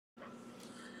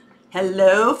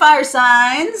Hello, fire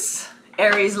signs.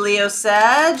 Aries, Leo,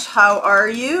 Sag. How are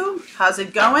you? How's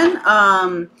it going?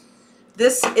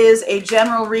 This is a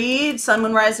general read, Sun,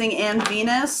 Moon, Rising, and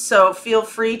Venus. So feel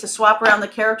free to swap around the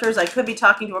characters. I could be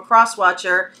talking to a cross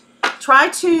watcher. Try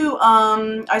to,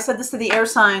 I said this to the air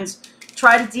signs,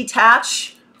 try to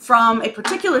detach from a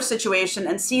particular situation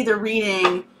and see the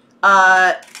reading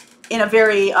in a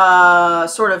very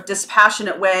sort of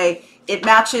dispassionate way. It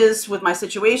matches with my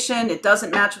situation. It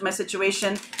doesn't match with my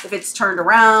situation. If it's turned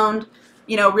around,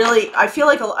 you know, really, I feel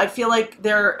like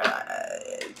there,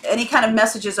 any kind of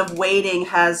messages of waiting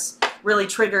has really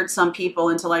triggered some people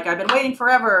into like, I've been waiting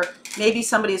forever. Maybe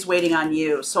somebody's waiting on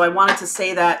you. So I wanted to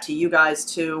say that to you guys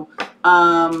too.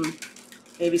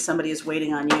 Maybe somebody is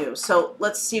waiting on you. So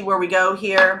let's see where we go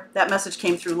here. That message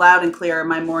came through loud and clear in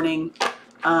my morning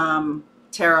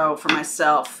tarot for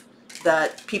myself,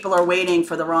 that people are waiting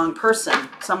for the wrong person.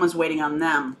 Someone's waiting on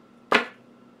them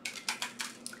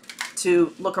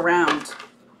to look around.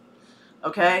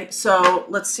 Okay, so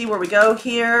let's see where we go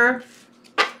here.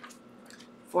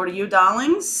 For you,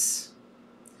 darlings.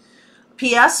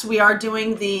 P.S. We are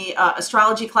doing the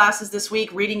astrology classes this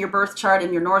week, reading your birth chart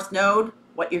and your North Node,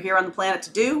 what you're here on the planet to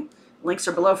do. Links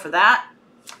are below for that.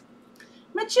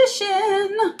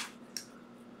 Magician.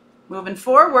 Moving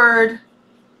forward.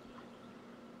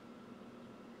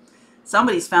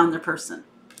 Somebody's found their person.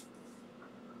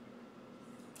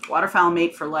 Waterfowl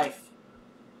mate for life.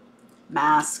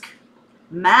 Mask.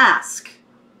 Mask.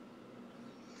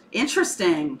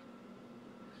 Interesting.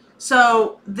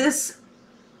 So this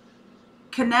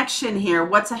connection here,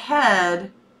 what's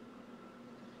ahead,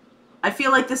 I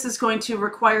feel like this is going to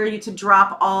require you to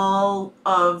drop all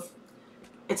of,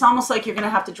 it's almost like you're going to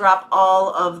have to drop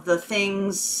all of the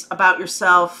things about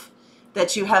yourself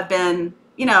that you have been,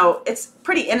 you know, it's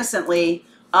pretty innocently,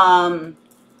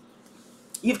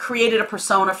 you've created a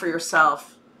persona for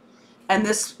yourself. And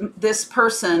this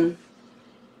person,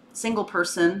 single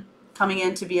person, coming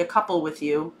in to be a couple with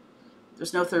you,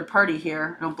 there's no third party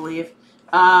here, I don't believe.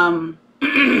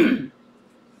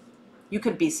 You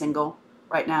could be single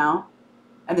right now,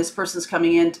 and this person's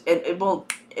coming in,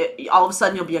 all of a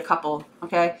sudden you'll be a couple,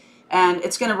 okay? And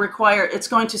it's going to require, it's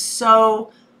going to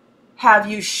so have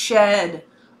you shed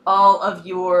all of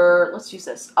your, let's use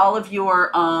this, all of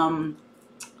your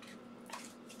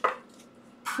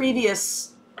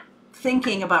previous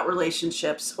thinking about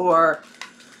relationships, or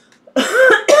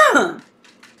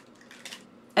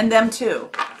and them too.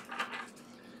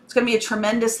 It's going to be a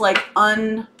tremendous like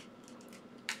unmask,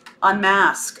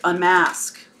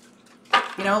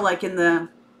 you know, like in the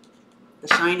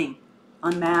Shining,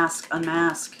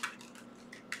 unmask,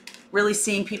 really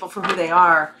seeing people for who they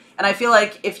are. And I feel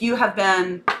like if you have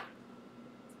been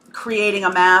creating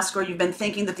a mask, or you've been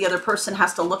thinking that the other person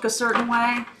has to look a certain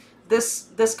way,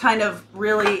 this kind of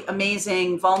really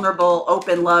amazing, vulnerable,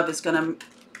 open love is going to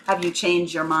have you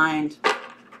change your mind.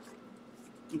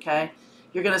 Okay?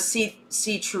 You're going to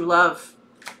see true love.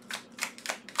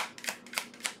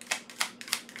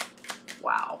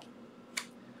 Wow.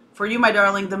 For you, my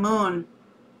darling, the moon.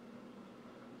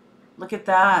 Look at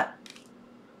that.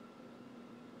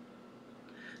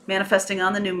 Manifesting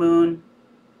on the new moon.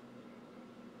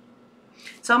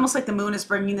 It's almost like the moon is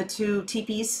bringing the two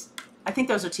teepees. I think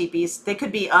those are teepees. They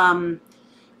could be, I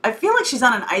feel like she's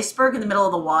on an iceberg in the middle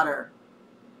of the water.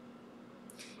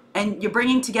 And you're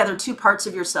bringing together two parts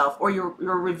of yourself, or you're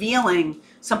revealing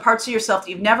some parts of yourself that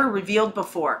you've never revealed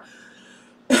before.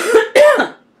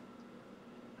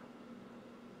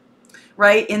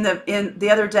 Right? In the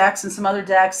other decks and some other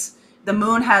decks, the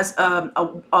moon has a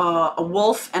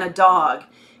wolf and a dog.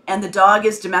 And the dog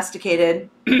is domesticated.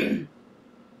 The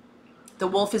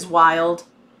wolf is wild.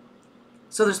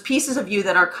 So there's pieces of you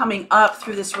that are coming up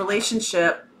through this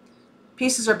relationship.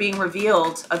 Pieces are being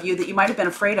revealed of you that you might have been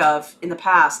afraid of in the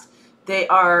past. They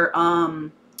are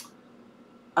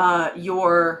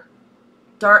your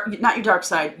dark, not your dark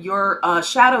side, your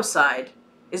shadow side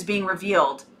is being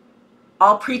revealed.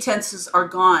 All pretenses are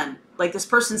gone. Like this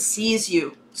person sees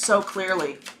you so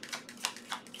clearly.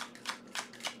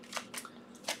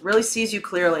 Really sees you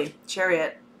clearly.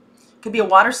 Chariot. Could be a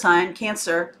water sign,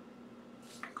 Cancer.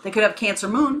 They could have Cancer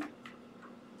moon.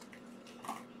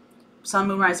 Sun,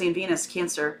 Moon, Rising, and Venus,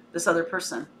 Cancer, this other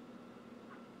person.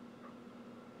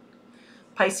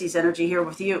 Pisces energy here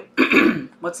with you.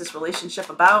 What's this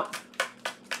relationship about?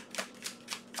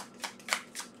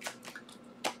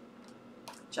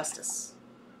 Justice.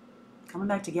 Coming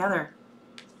back together.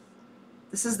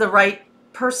 This is the right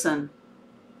person.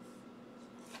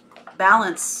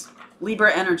 Balance.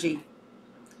 Libra energy.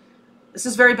 This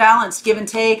is very balanced. Give and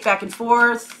take, back and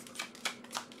forth.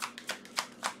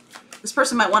 This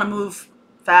person might want to move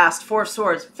fast. Four of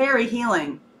Swords, very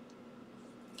healing.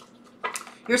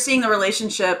 You're seeing the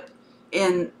relationship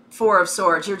in Four of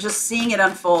Swords. You're just seeing it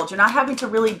unfold. You're not having to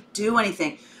really do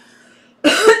anything.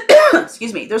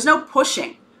 Excuse me. There's no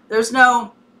pushing. There's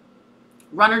no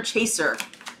runner chaser.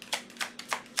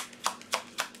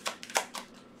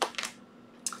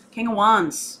 King of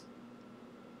Wands.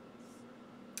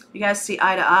 You guys see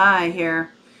eye to eye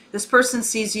here. This person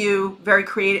sees you very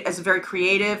creative, as a very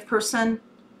creative person.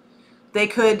 They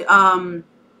could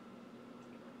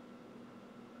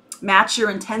match your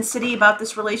intensity about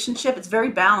this relationship. It's very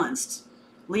balanced.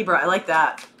 Libra, I like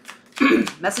that.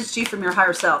 Message to you from your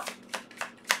higher self.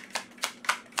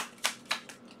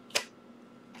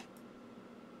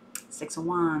 Six of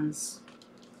Wands.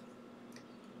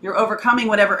 You're overcoming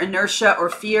whatever inertia or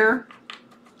fear.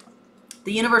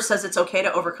 The universe says it's okay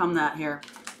to overcome that here.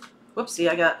 Whoopsie,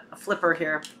 I got a flipper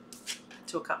here.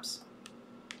 Two of Cups.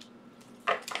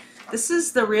 This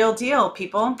is the real deal,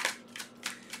 people.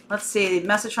 Let's see,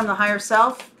 message from the higher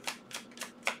self.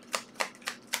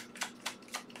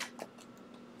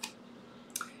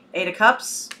 Eight of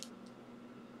Cups.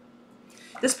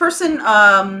 This person,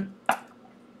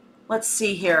 let's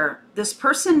see here. This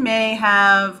person may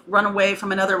have run away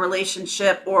from another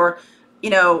relationship, or, you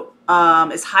know,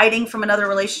 is hiding from another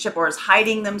relationship, or is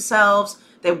hiding themselves.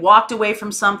 They walked away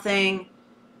from something.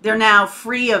 They're now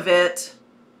free of it.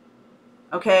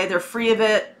 Okay, they're free of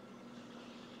it.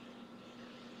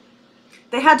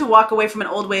 They had to walk away from an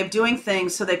old way of doing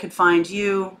things so they could find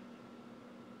you.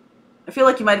 I feel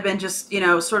like you might have been just, you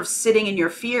know, sort of sitting in your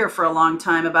fear for a long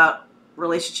time about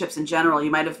relationships in general. You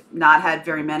might have not had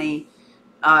very many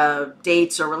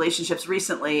dates or relationships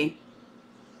recently.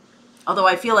 Although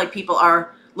I feel like people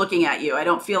are looking at you. I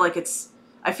don't feel like it's,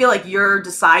 I feel like you're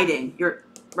deciding. You're,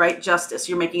 right, Justice.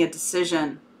 You're making a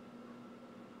decision.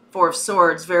 Four of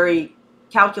Swords, very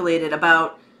calculated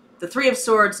about the Three of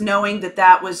Swords, knowing that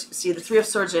that was, see the Three of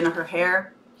Swords in her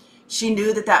hair. She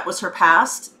knew that that was her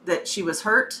past, that she was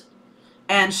hurt.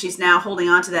 And she's now holding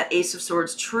on to that Ace of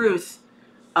Swords truth,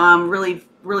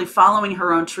 really following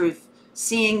her own truth,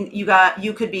 seeing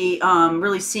you could be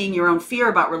really seeing your own fear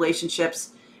about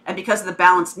relationships. And because of the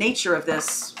balanced nature of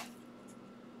this,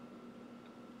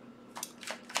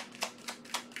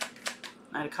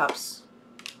 Knight of Cups,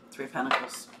 Three of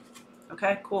Pentacles.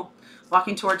 Okay, cool.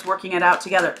 Walking towards working it out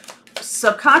together.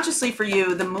 Subconsciously for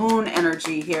you, the moon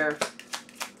energy here.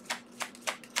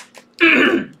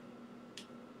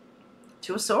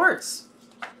 Two of Swords.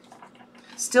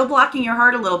 Still blocking your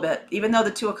heart a little bit, even though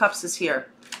the Two of Cups is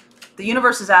here. The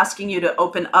universe is asking you to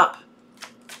open up.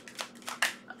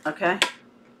 Okay?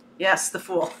 Yes, the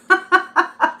Fool.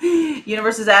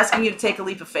 Universe is asking you to take a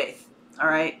leap of faith. All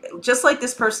right? Just like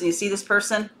this person. You see this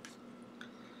person?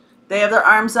 They have their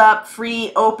arms up,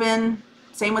 free, open.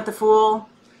 Same with the Fool.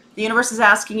 The universe is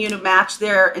asking you to match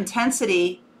their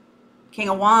intensity. King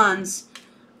of Wands.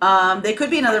 They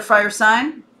could be another fire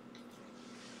sign.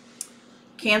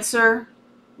 Cancer,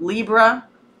 Libra.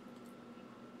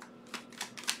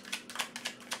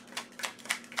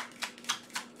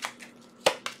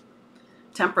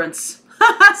 Temperance.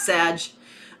 Sag.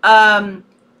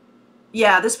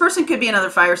 Yeah, this person could be another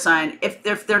fire sign.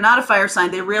 If they're not a fire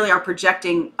sign, they really are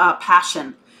projecting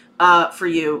passion for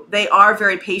you. They are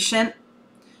very patient.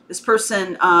 This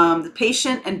person,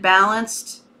 patient and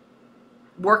balanced,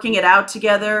 working it out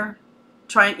together,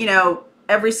 trying, you know,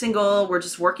 every single, we're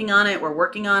just working on it, we're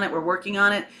working on it, we're working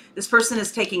on it. This person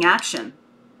is taking action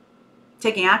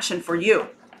for you.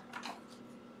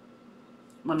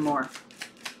 One more.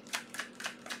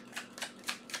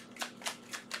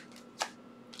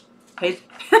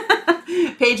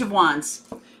 Page of Wands.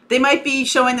 They might be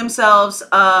showing themselves,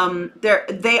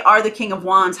 they are the King of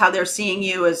Wands, how they're seeing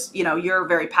you as, you know, you're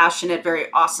very passionate,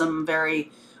 very awesome,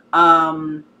 very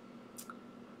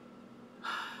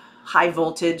high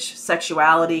voltage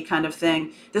sexuality kind of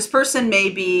thing. This person may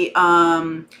be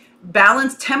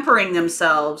tempering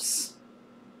themselves.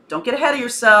 Don't get ahead of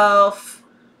yourself,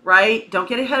 right? Don't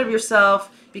get ahead of yourself,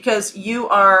 because you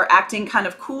are acting kind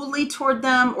of coolly toward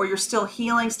them, or you're still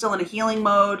healing, still in a healing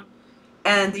mode.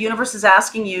 And the universe is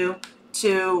asking you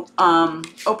to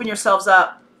open yourselves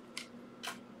up.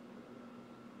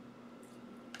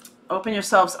 Open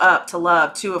yourselves up to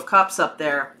love. Two of Cups up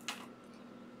there.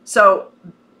 So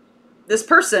this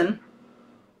person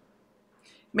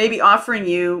may be offering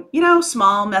you, you know,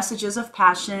 small messages of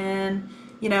passion.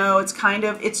 You know, it's kind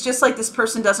of, it's just like this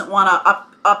person doesn't want to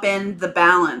upend the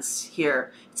balance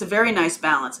here. It's a very nice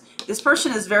balance. This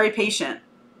person is very patient.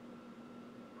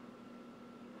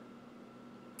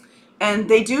 And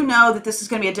they do know that this is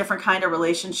going to be a different kind of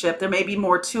relationship. There may be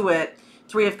more to it.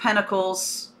 Three of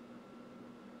Pentacles.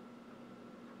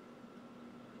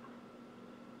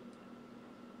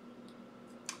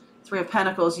 Three of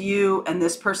Pentacles, you and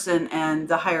this person and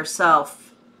the higher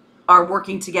self are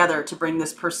working together to bring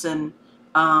this person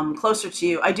closer to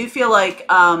you. I do feel like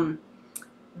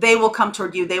they will come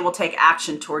toward you. They will take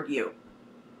action toward you.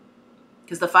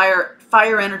 Because the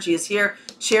fire energy is here.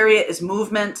 Chariot is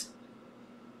movement.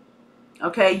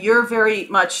 Okay, you're very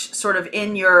much sort of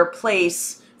in your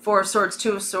place. Four of Swords,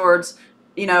 Two of Swords,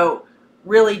 you know,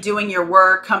 really doing your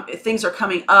work. Things are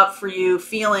coming up for you.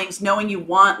 Feelings, knowing you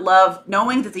want love,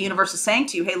 knowing that the universe is saying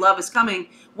to you, hey, love is coming.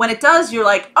 When it does, you're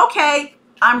like, okay,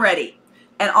 I'm ready.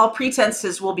 And all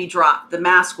pretenses will be dropped. The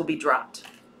mask will be dropped.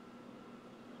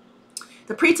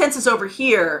 The pretenses over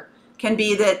here can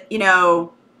be that, you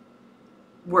know,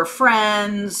 we're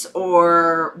friends,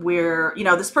 or we're, you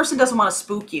know, this person doesn't want to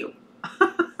spook you.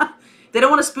 They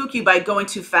don't want to spook you by going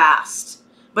too fast,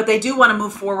 but they do want to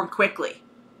move forward quickly.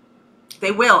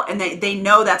 They will, and they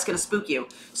know that's going to spook you.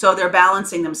 So they're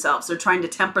balancing themselves. They're trying to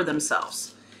temper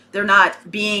themselves. They're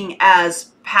not being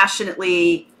as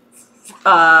passionately,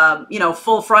 you know,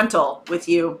 full frontal with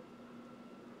you.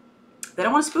 They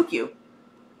don't want to spook you.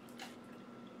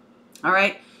 All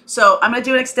right. So I'm going to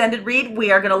do an extended read.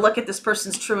 We are going to look at this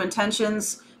person's true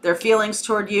intentions, their feelings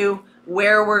toward you,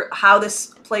 how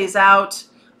this plays out,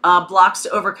 blocks to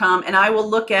overcome. And I will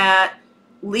look at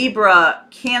Libra,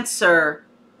 Cancer,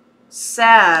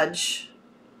 Sag,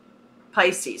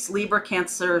 Pisces. Libra,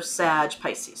 Cancer, Sag,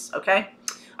 Pisces. Okay.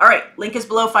 All right. Link is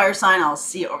below, fire sign. I'll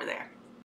see you over there.